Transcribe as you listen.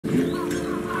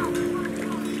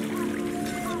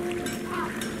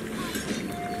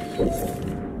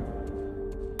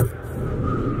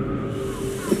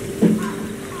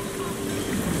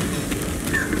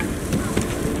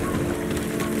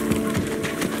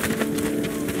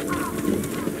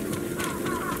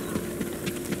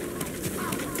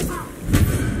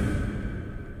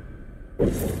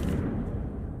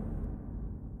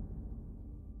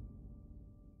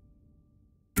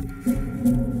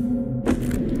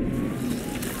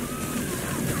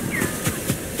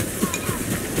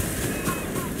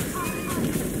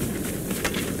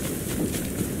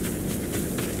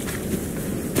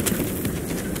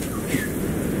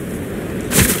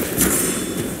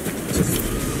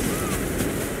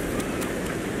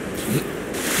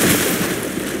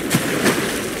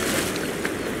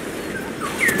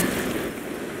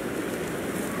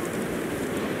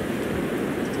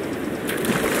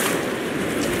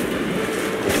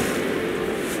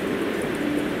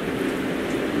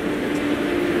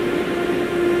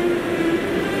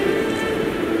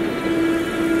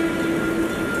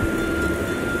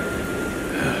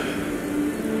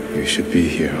You should be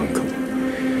here, Uncle.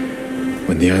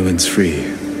 When the island's free,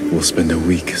 we'll spend a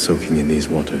week soaking in these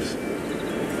waters.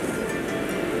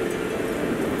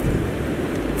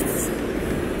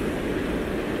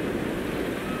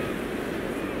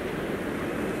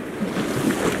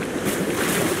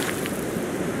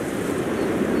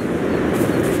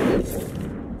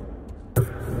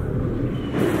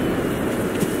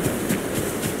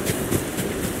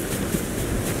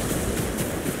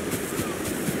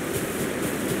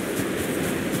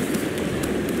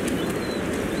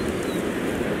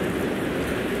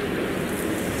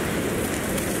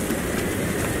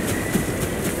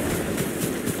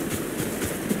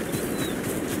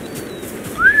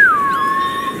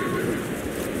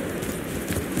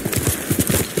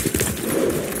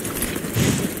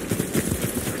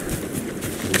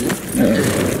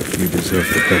 You deserve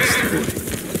the best, boy.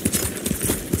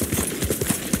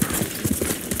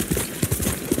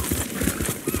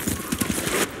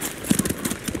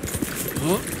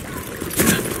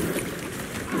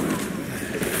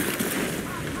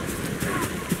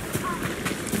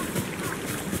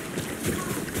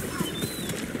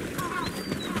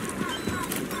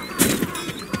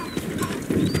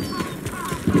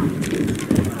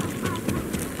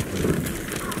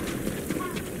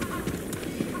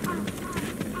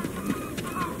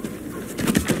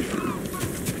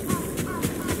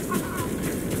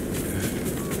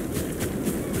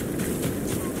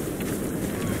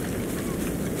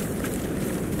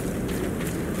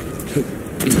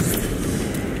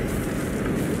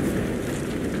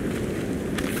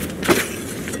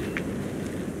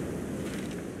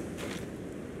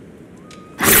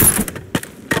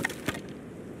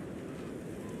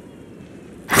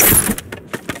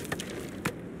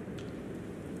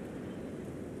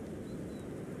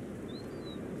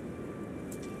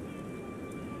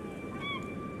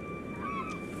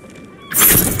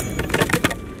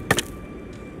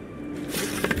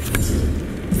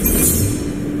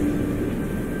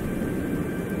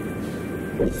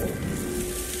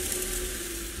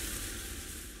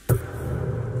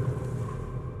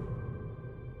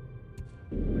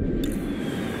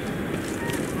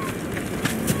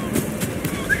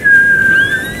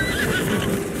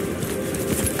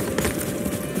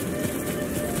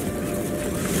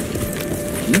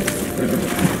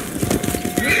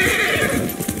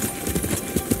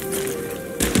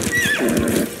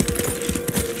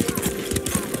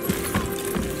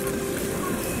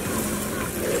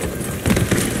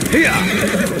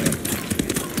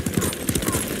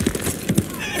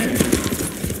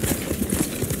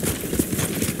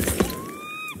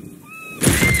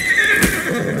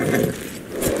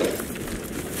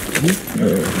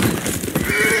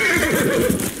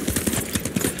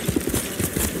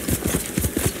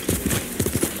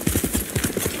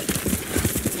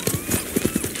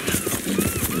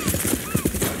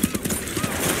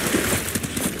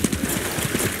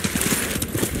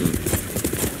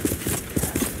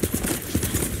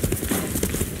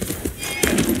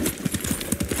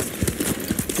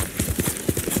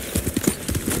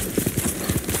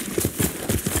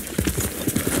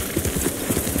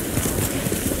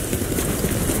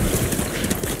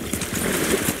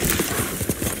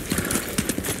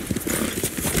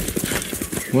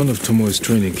 One of Tomoe's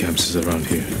training camps is around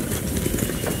here.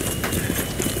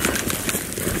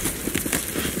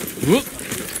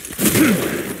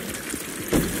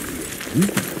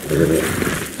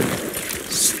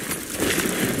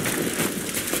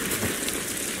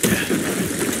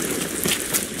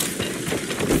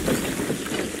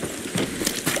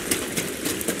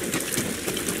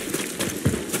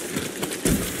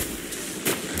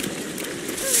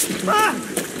 Ah!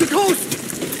 The coast!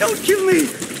 Don't kill me!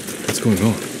 What's going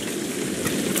on?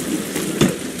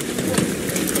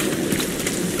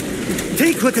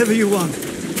 Take whatever you want.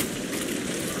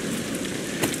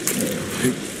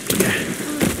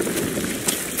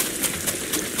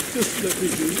 Just let me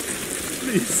be,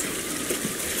 please.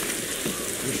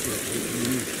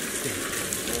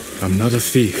 I'm not a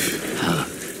thief.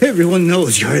 Everyone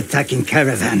knows you're attacking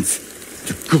caravans.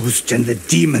 The ghost and the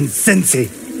demon Sensei.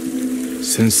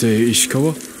 Sensei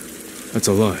Ishikawa? That's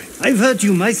a lie. I've heard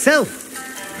you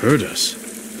myself. Heard us?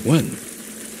 When?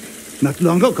 Not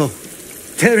long ago.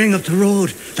 Tearing up the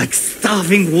road like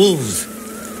starving wolves.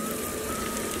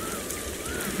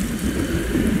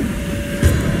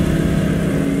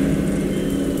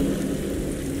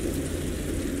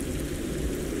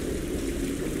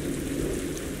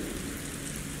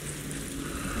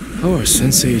 How are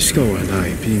Sensei Ishikawa and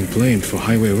I being blamed for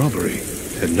highway robbery?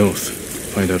 Head north.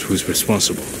 Find out who's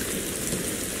responsible.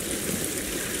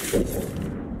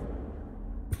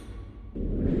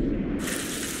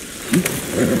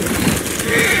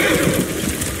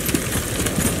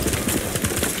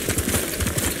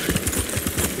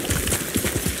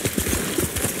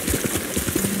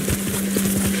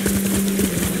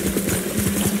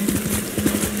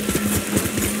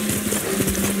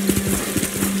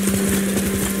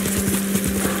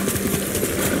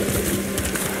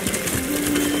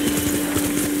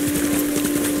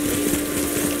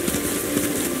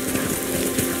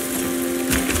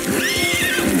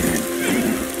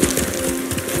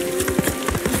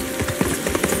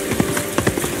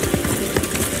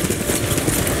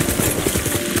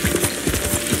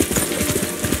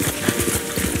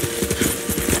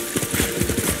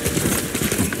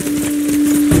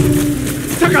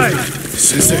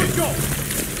 Sensei!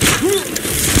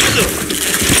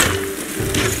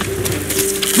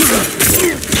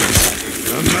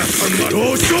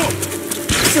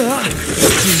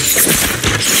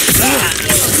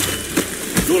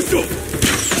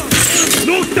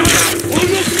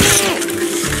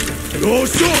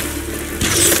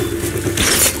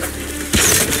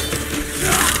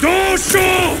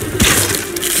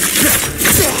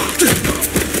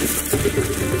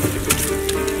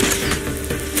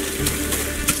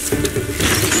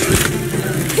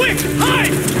 Quick,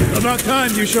 hide! About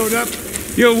time you showed up.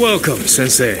 You're welcome,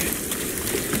 Sensei.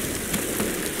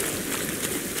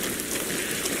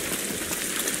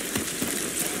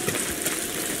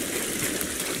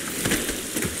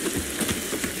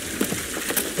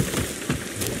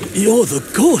 You're the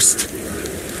ghost.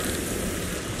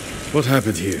 What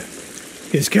happened here?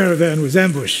 His caravan was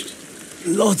ambushed.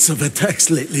 Lots of attacks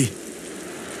lately.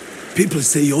 People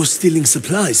say you're stealing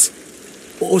supplies,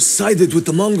 or sided with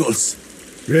the Mongols.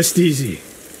 Rest easy.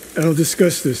 I'll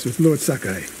discuss this with Lord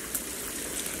Sakai.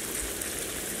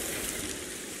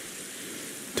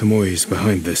 Tomoe is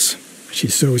behind this. She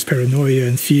sows paranoia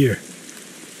and fear.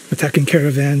 Attacking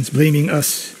caravans, blaming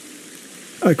us.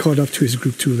 I caught up to his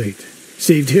group too late.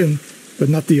 Saved him, but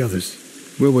not the others.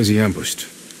 Where was he ambushed?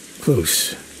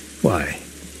 Close. Why?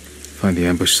 Find the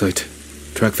ambush site.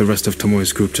 Track the rest of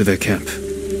Tomoe's group to their camp.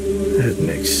 That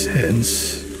makes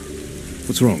sense.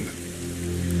 What's wrong?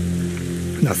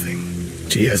 Nothing.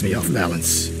 She has me off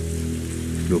balance.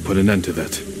 You'll put an end to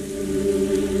that.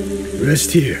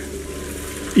 Rest here.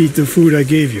 Eat the food I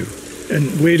gave you,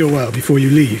 and wait a while before you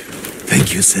leave.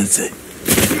 Thank you, Sensei.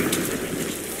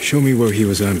 Show me where he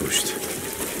was ambushed.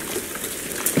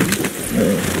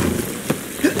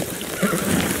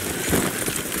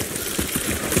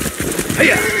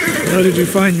 How did you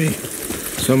find me?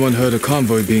 Someone heard a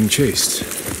convoy being chased.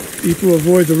 People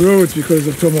avoid the roads because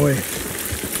of Tomoe.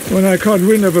 When I caught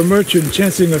wind of a merchant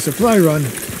chancing a supply run,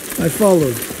 I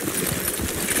followed.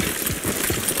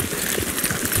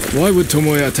 Why would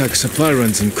Tomoe attack supply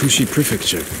runs in Kushi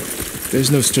Prefecture? There's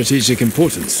no strategic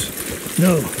importance.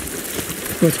 No.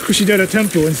 But Kushidera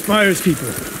Temple inspires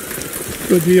people.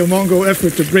 Could be a Mongol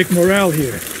effort to break morale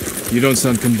here. You don't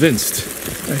sound convinced.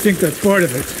 I think that's part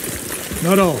of it.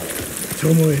 Not all.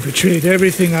 Tomoe betrayed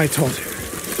everything I taught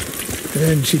her.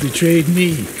 Then she betrayed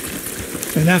me.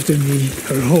 And after me,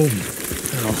 her home.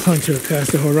 I'll hunt her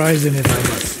past the horizon if I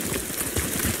must.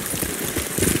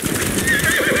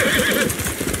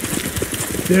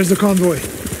 There's the convoy.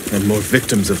 And more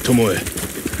victims of Tomoe.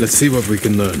 Let's see what we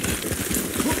can learn.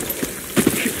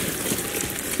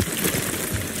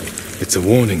 It's a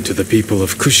warning to the people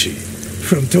of Kushi.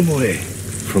 From Tomoe.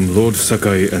 From Lord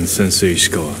Sakai and Sensei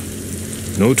Ishikawa.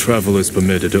 No travel is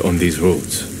permitted on these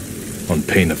roads, on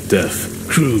pain of death.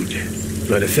 Crude,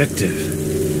 but effective.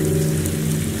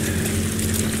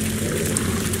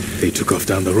 They took off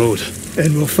down the road.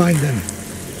 And we'll find them.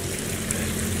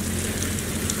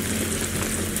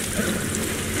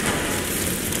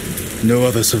 No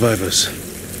other survivors?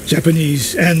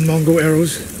 Japanese and Mongol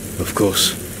arrows. Of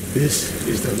course. This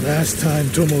is the last time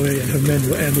Tomoe and her men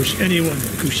will ambush anyone in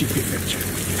Kushi Prefecture.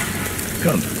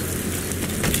 Come.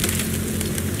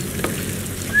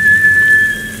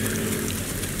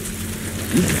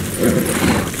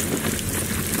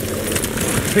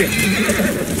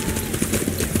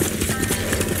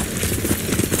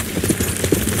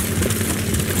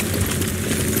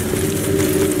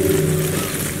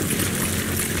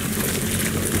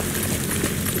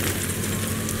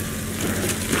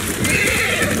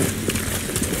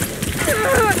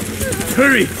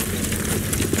 Hurry!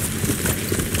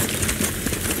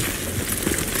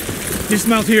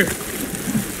 Dismount here.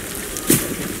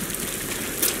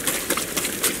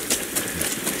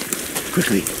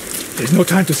 Quickly. There's no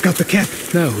time to scout the camp.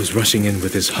 Now who's rushing in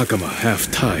with his hakama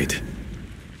half-tied?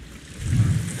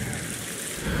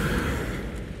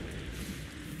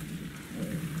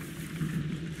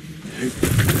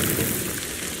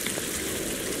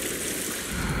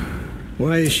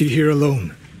 Why is she here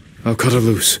alone? I'll cut her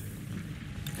loose.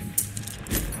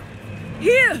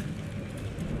 Here!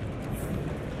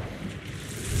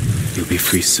 You'll be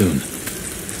free soon.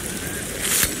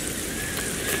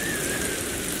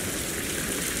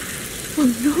 Oh,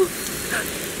 no.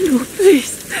 No,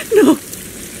 please. No.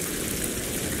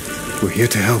 We're here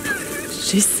to help.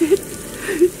 She said...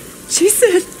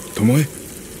 Tomoe?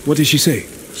 What did she say?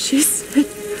 She said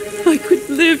I could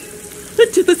live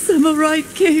until the samurai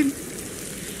came.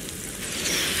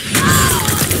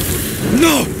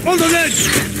 No! On the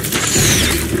ledge!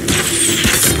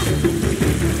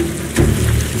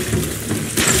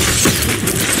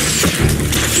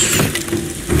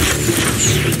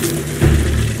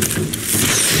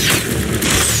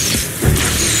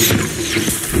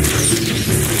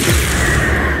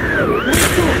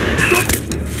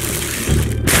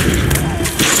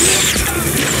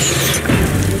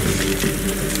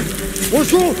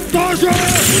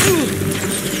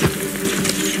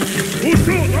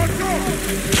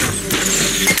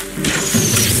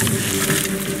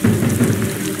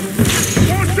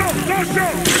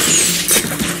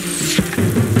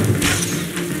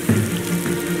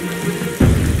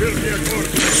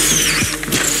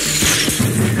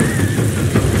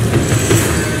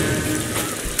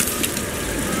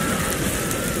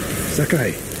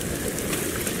 Sakai.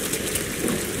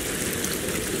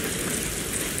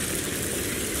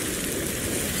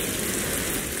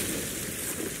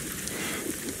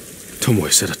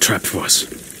 Tomoe set a trap for us,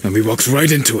 and we walked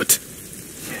right into it.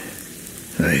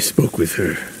 I spoke with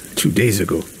her 2 days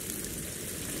ago.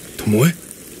 Tomoe?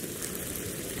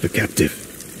 The captive.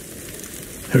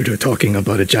 Heard her talking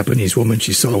about a Japanese woman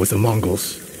she saw with the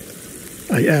Mongols.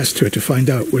 I asked her to find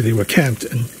out where they were camped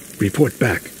and report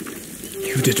back.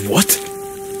 You did what?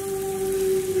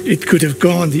 It could have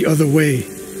gone the other way.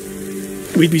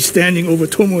 We'd be standing over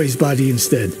Tomoe's body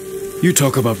instead. You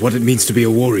talk about what it means to be a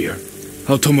warrior.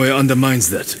 How Tomoe undermines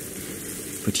that.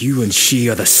 But you and she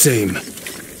are the same.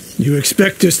 You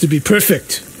expect us to be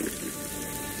perfect.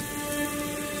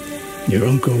 Your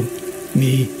uncle,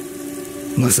 me,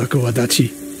 Masako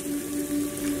Adachi.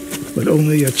 But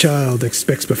only a child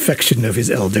expects perfection of his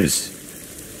elders.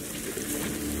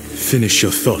 Finish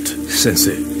your thought,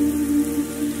 Sensei.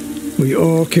 We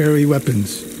all carry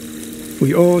weapons.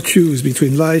 We all choose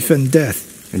between life and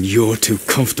death. And you're too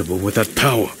comfortable with that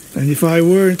power. And if I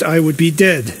weren't, I would be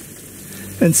dead.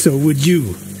 And so would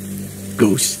you,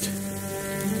 Ghost.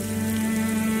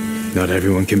 Not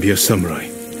everyone can be a samurai.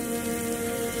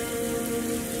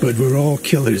 But we're all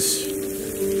killers.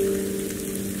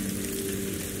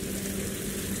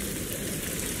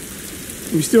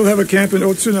 We still have a camp in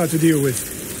Otsuna to deal with.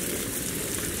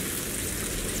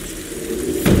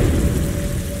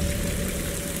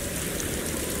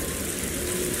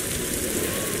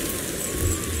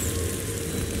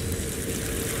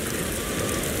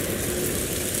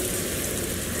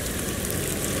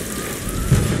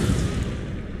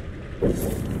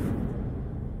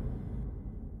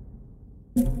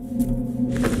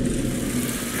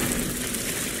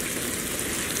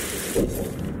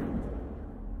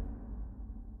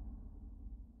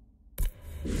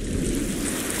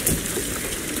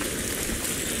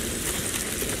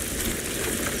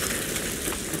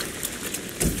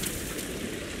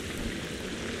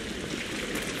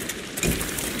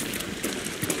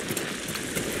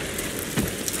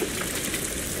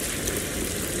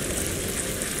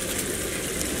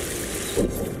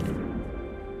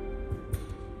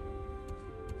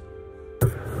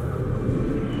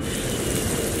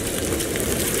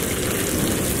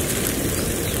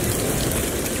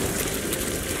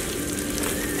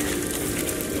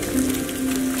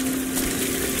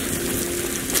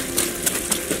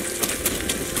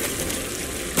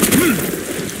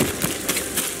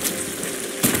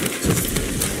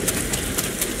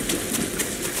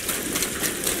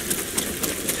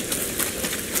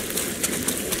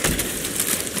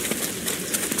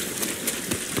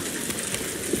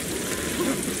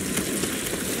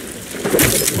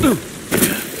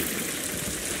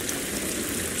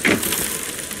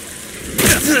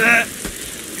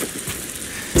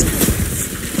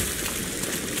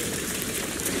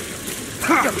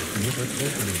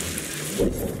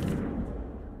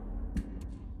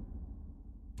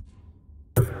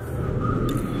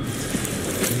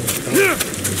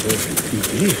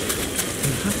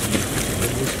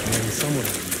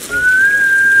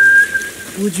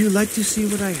 Would you like to see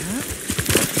what I have?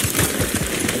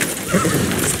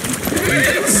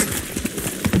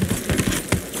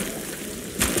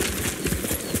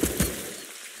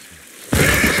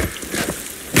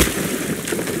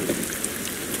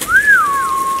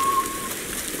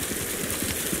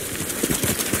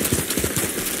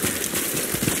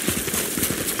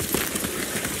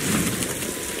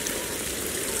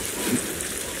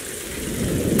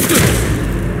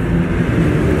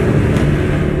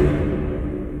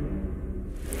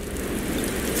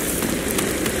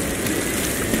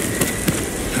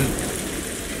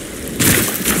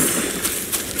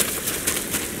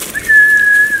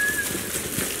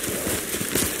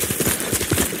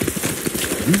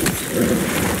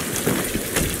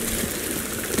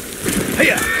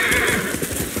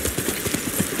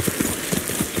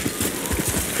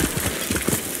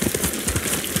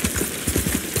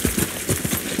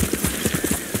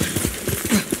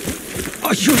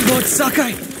 Are you Lord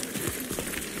Sakai?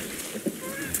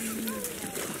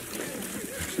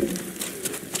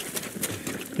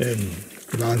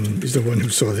 And Ran is the one who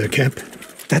saw their camp?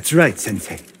 That's right,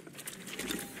 Sensei.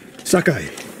 Sakai,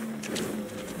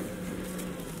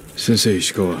 Sensei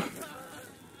Ishikawa,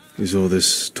 is all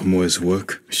this Tomoe's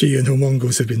work? she and her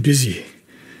Mongols have been busy.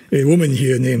 A woman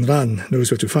here named Ran knows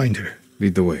where to find her.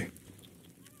 Lead the way.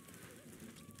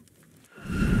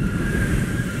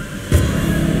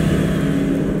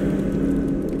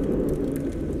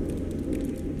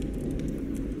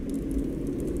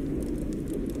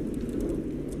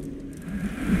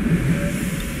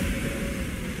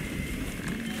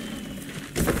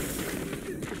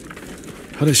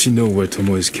 How does she know where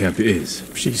Tomoe's camp is?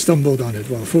 She stumbled on it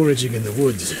while foraging in the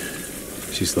woods.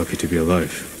 She's lucky to be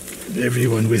alive.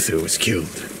 Everyone with her was killed.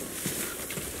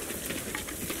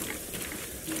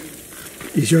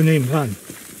 Is your name Ran?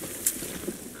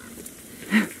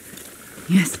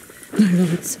 Yes, my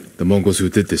lords. The Mongols who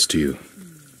did this to you,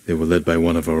 they were led by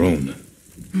one of our own.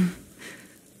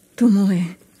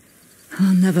 Tomoe.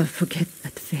 I'll never forget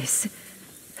that face.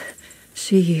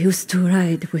 She used to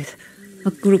ride with a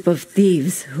group of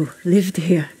thieves who lived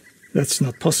here. That's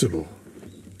not possible.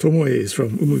 Tomoe is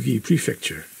from Umugi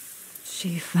Prefecture.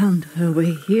 She found her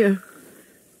way here.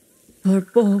 Her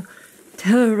bow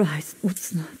terrorized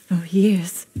Utsuna for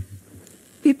years.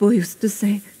 People used to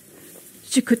say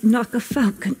she could knock a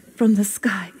falcon from the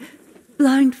sky,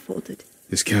 blindfolded.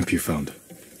 This camp you found,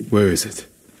 where is it?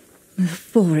 The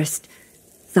forest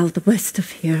southwest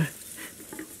of here.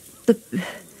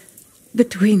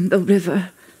 Between the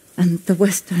river and the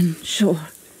western shore.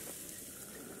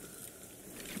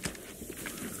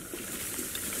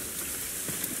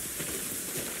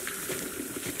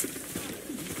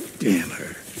 Damn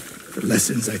her. The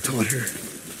lessons I taught her,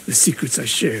 the secrets I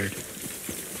shared.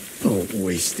 All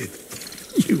wasted.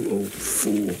 You old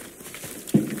fool.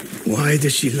 Why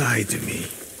does she lie to me?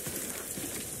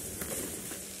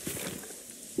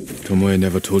 Tomoe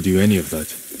never told you any of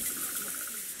that.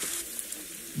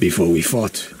 Before we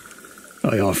fought,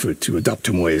 I offered to adopt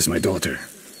Tomoe as my daughter.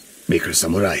 Make her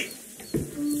samurai.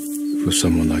 For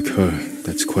someone like her,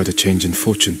 that's quite a change in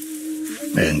fortune.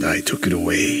 And I took it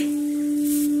away.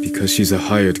 Because she's a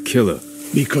hired killer.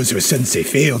 Because her sensei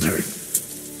failed her.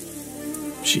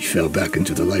 She fell back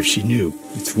into the life she knew.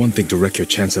 It's one thing to wreck your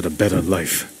chance at a better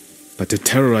life, but to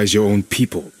terrorize your own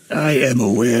people. I am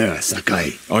aware,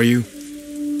 Sakai. Are you?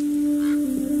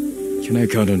 Can I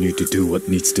count on you to do what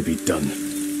needs to be done?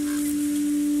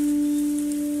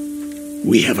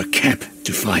 We have a camp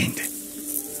to find.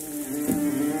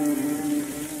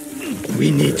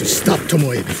 We need to stop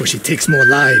Tomoe before she takes more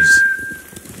lives.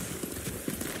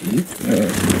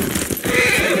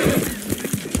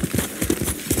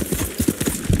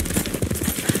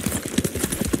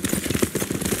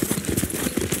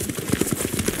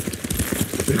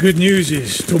 The good news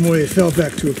is Tomoe fell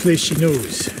back to a place she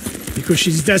knows, because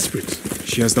she's desperate.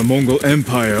 She has the Mongol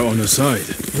Empire on her side.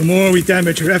 The more we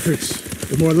damage her efforts,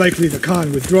 the more likely the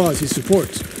Khan withdraws his support.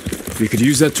 We could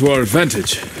use that to our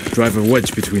advantage, drive a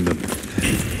wedge between them.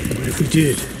 What if we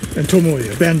did, and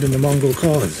Tomoe abandoned the Mongol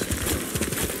cause?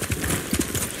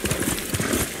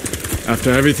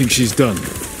 After everything she's done,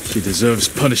 she deserves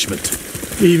punishment.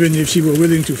 Even if she were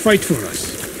willing to fight for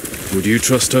us. Would you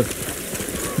trust her?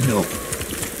 No.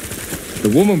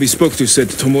 The woman we spoke to said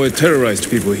Tomoe terrorized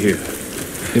people here.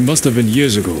 It must have been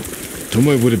years ago.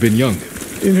 Tomoe would have been young.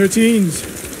 in her teens,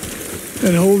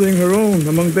 and holding her own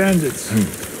among bandits.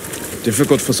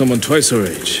 Difficult for someone twice her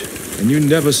age, and you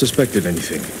never suspected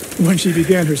anything. When she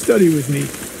began her study with me,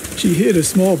 she hid a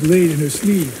small blade in her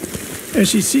sleeve, and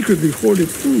she secretly hoarded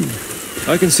food.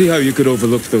 I can see how you could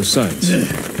overlook those signs.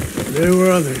 There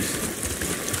were others.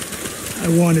 I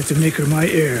wanted to make her my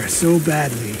heir so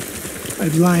badly. I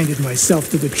blinded myself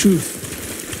to the truth.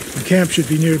 The camp should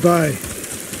be nearby.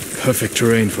 Perfect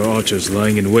terrain for archers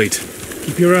lying in wait.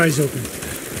 Keep your eyes open.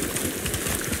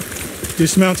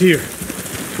 Dismount here.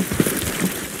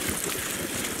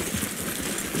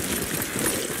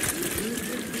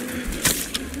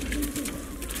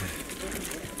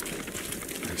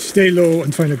 Stay low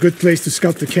and find a good place to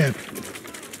scout the camp.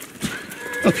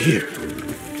 Up here.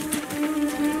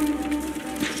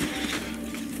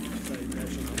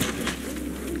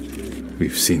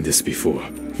 We've seen this before.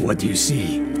 What do you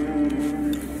see?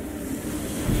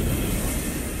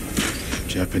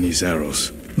 Japanese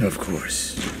arrows. Of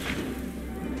course.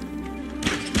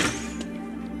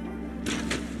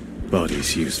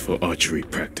 Bodies used for archery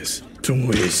practice.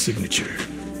 Tomoe's signature.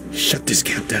 Shut this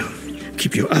camp down.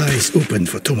 Keep your eyes open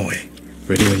for Tomoe.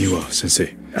 Ready when you are,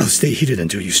 Sensei. I'll stay hidden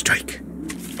until you strike.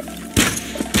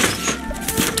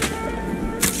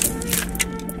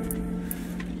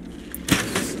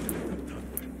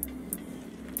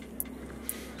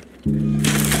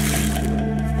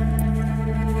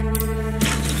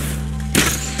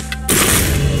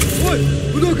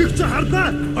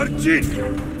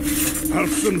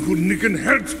 Person who nicken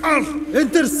herds al.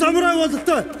 Enter samurai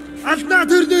болтой. Алднаа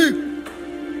тэрнийг.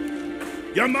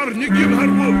 Ямар нэг юм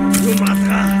харвуу.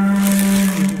 Юматга.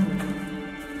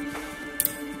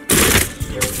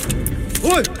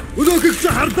 Ой, өнөөхийг чи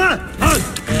хардаа.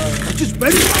 Ачиж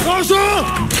барь.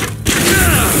 Доошоо.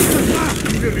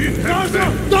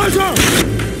 Доошоо.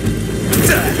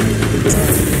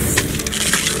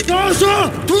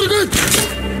 Доошоо. Түргэж.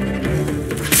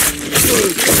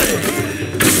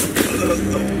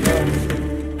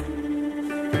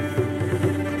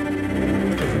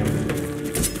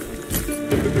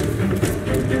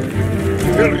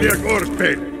 Perlia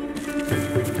corte.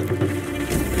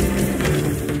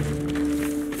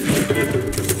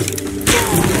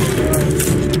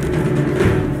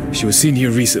 She was seen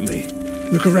here recently.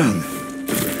 Look around.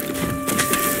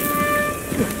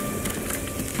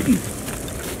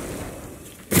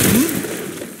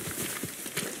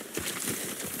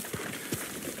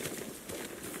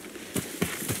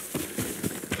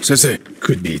 Sensei.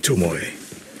 Could be Tomoe.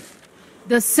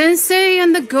 The sensei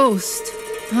and the ghost.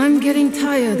 I'm getting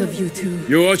tired of you two.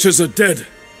 Your archers are dead.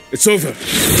 It's over.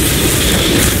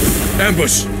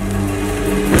 Ambush.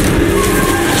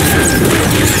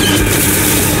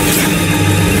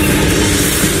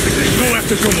 Go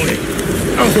after Tomoe.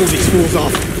 I'll hold these fools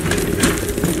off.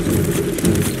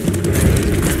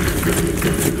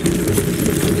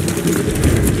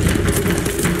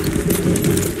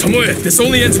 Tomoe, this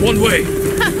only ends one way.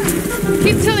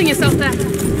 Keep telling yourself that.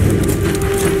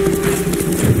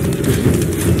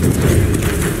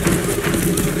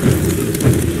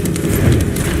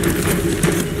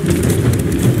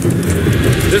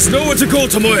 There's nowhere to go,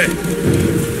 Tomoe!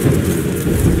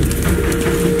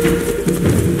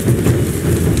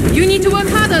 You need to work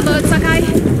harder, Lord Sakai.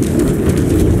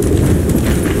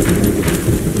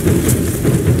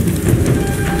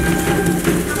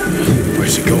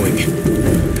 Where's she going?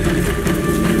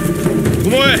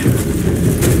 Tomoe!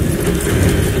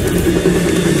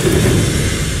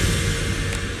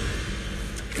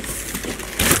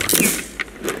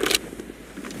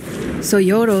 So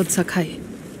you're Lord Sakai.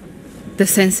 The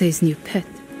sensei's new pet.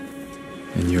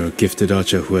 And you're a gifted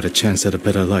archer who had a chance at a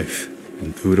better life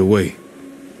and threw it away.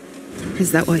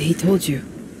 Is that what he told you?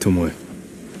 Tomoe,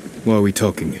 why are we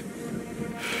talking?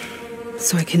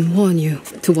 So I can warn you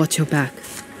to watch your back.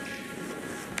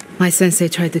 My sensei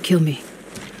tried to kill me.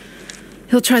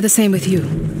 He'll try the same with you.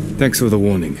 Thanks for the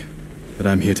warning, but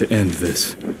I'm here to end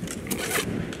this.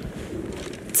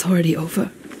 It's already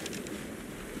over.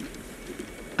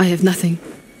 I have nothing.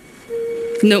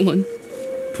 No one.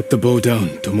 Put the bow down,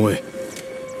 Tomoe.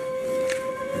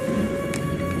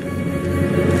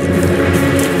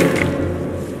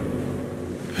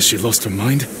 Has she lost her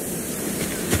mind?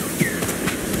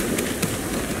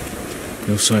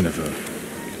 No sign of her.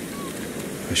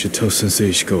 I should tell Sensei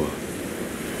Ishikawa.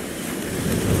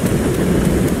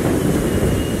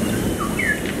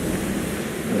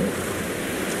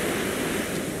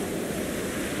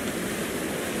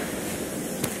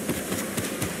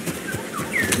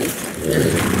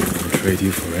 I'll trade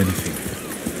you for anything.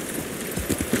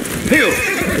 Heal!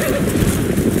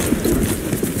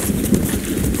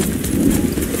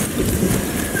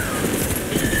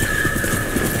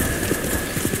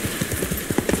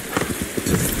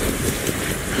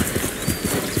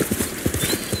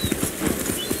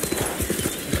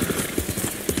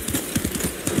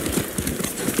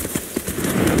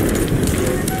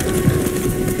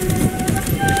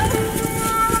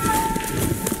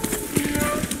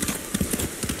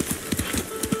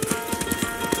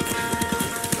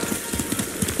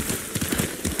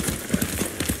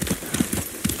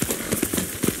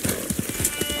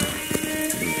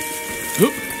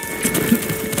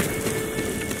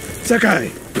 Sakai,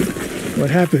 what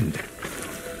happened?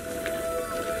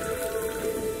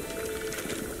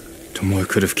 Tomoe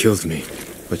could have killed me,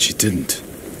 but she didn't.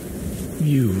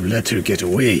 You let her get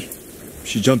away.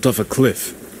 She jumped off a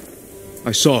cliff.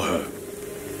 I saw her.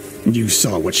 You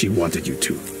saw what she wanted you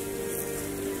to.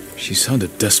 She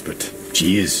sounded desperate.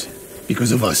 She is,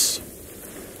 because of us.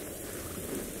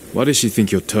 Why does she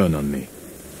think you'll turn on me?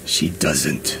 She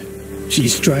doesn't.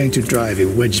 She's trying to drive a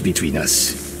wedge between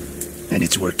us. And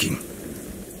it's working.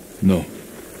 No,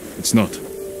 it's not.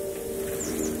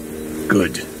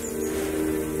 Good.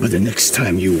 But the next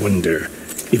time you wonder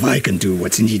if I can do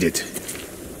what's needed,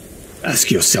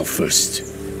 ask yourself first.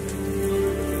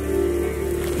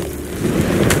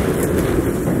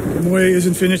 Tomoe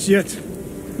isn't finished yet.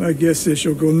 I guess they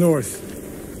shall go north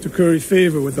to curry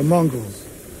favor with the Mongols.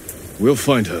 We'll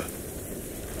find her.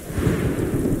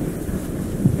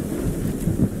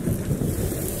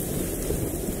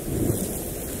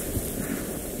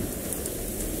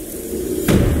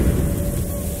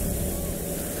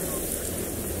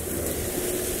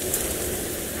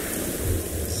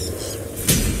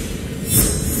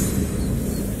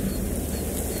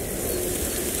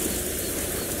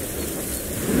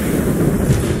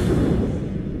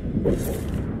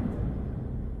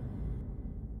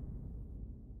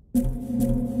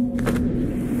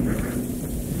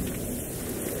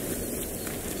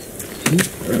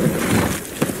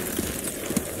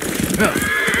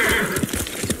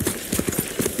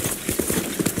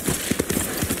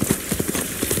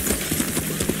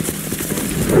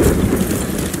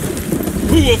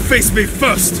 Who will face me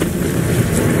first?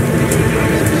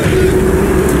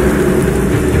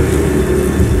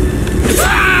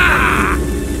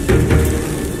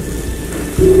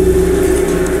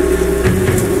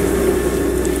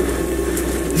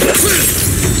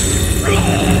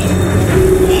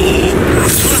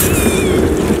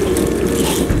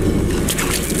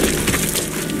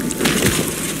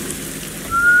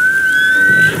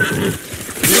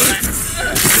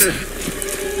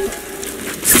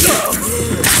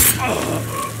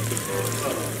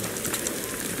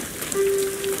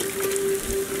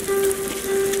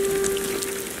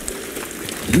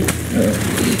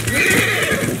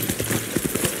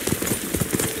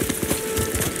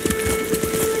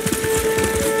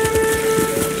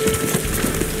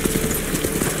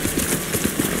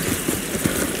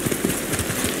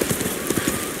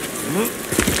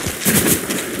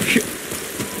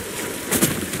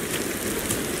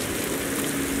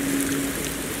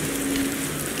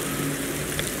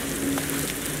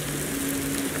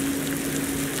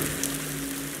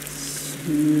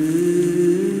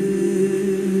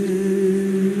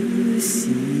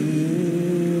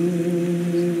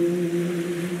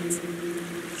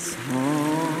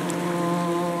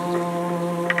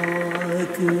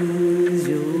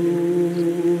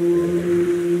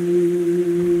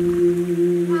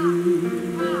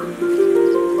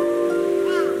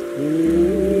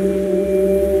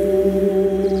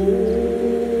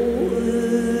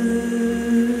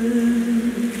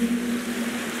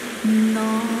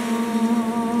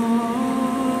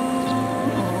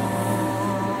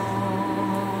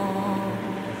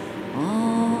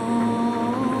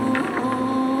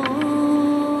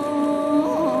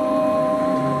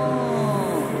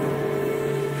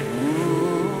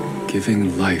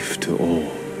 Giving life to all.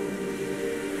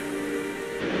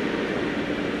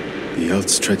 The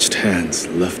outstretched hands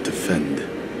left to fend.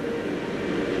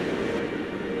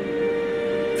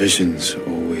 Visions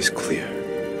always clear.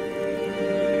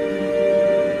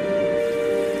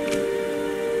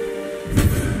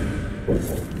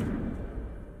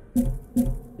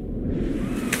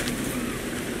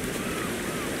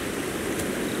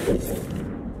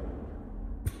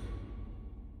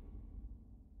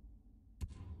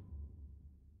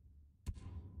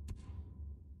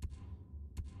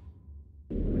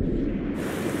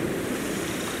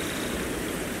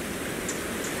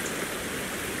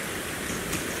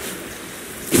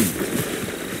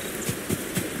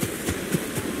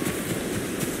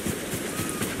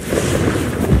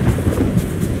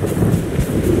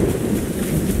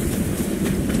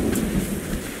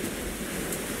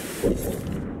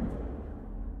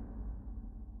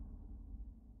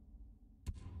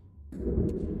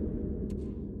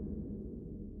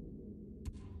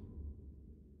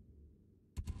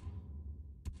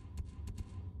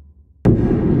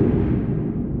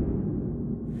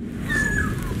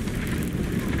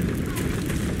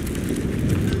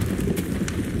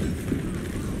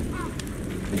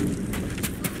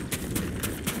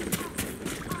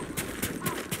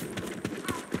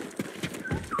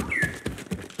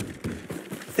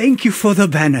 Thank you for the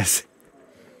banners.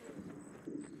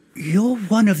 You're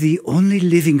one of the only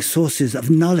living sources of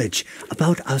knowledge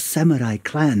about our samurai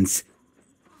clans.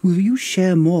 Will you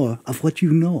share more of what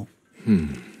you know?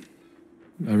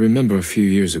 I remember a few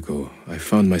years ago, I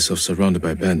found myself surrounded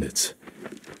by bandits.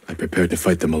 I prepared to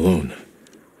fight them alone,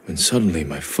 when suddenly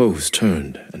my foes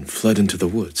turned and fled into the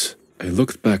woods. I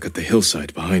looked back at the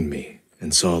hillside behind me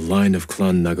and saw a line of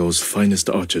Clan Nagao's finest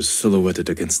archers silhouetted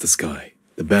against the sky.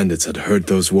 The bandits had heard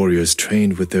those warriors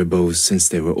trained with their bows since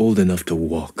they were old enough to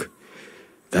walk.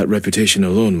 That reputation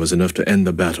alone was enough to end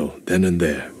the battle, then and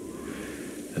there.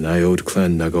 And I owed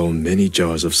Clan Nagao many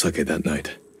jars of sake that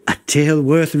night. A tale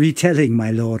worth retelling,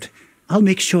 my lord. I'll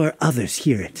make sure others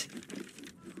hear it.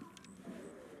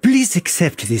 Please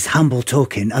accept this humble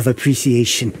token of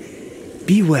appreciation.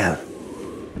 Be well.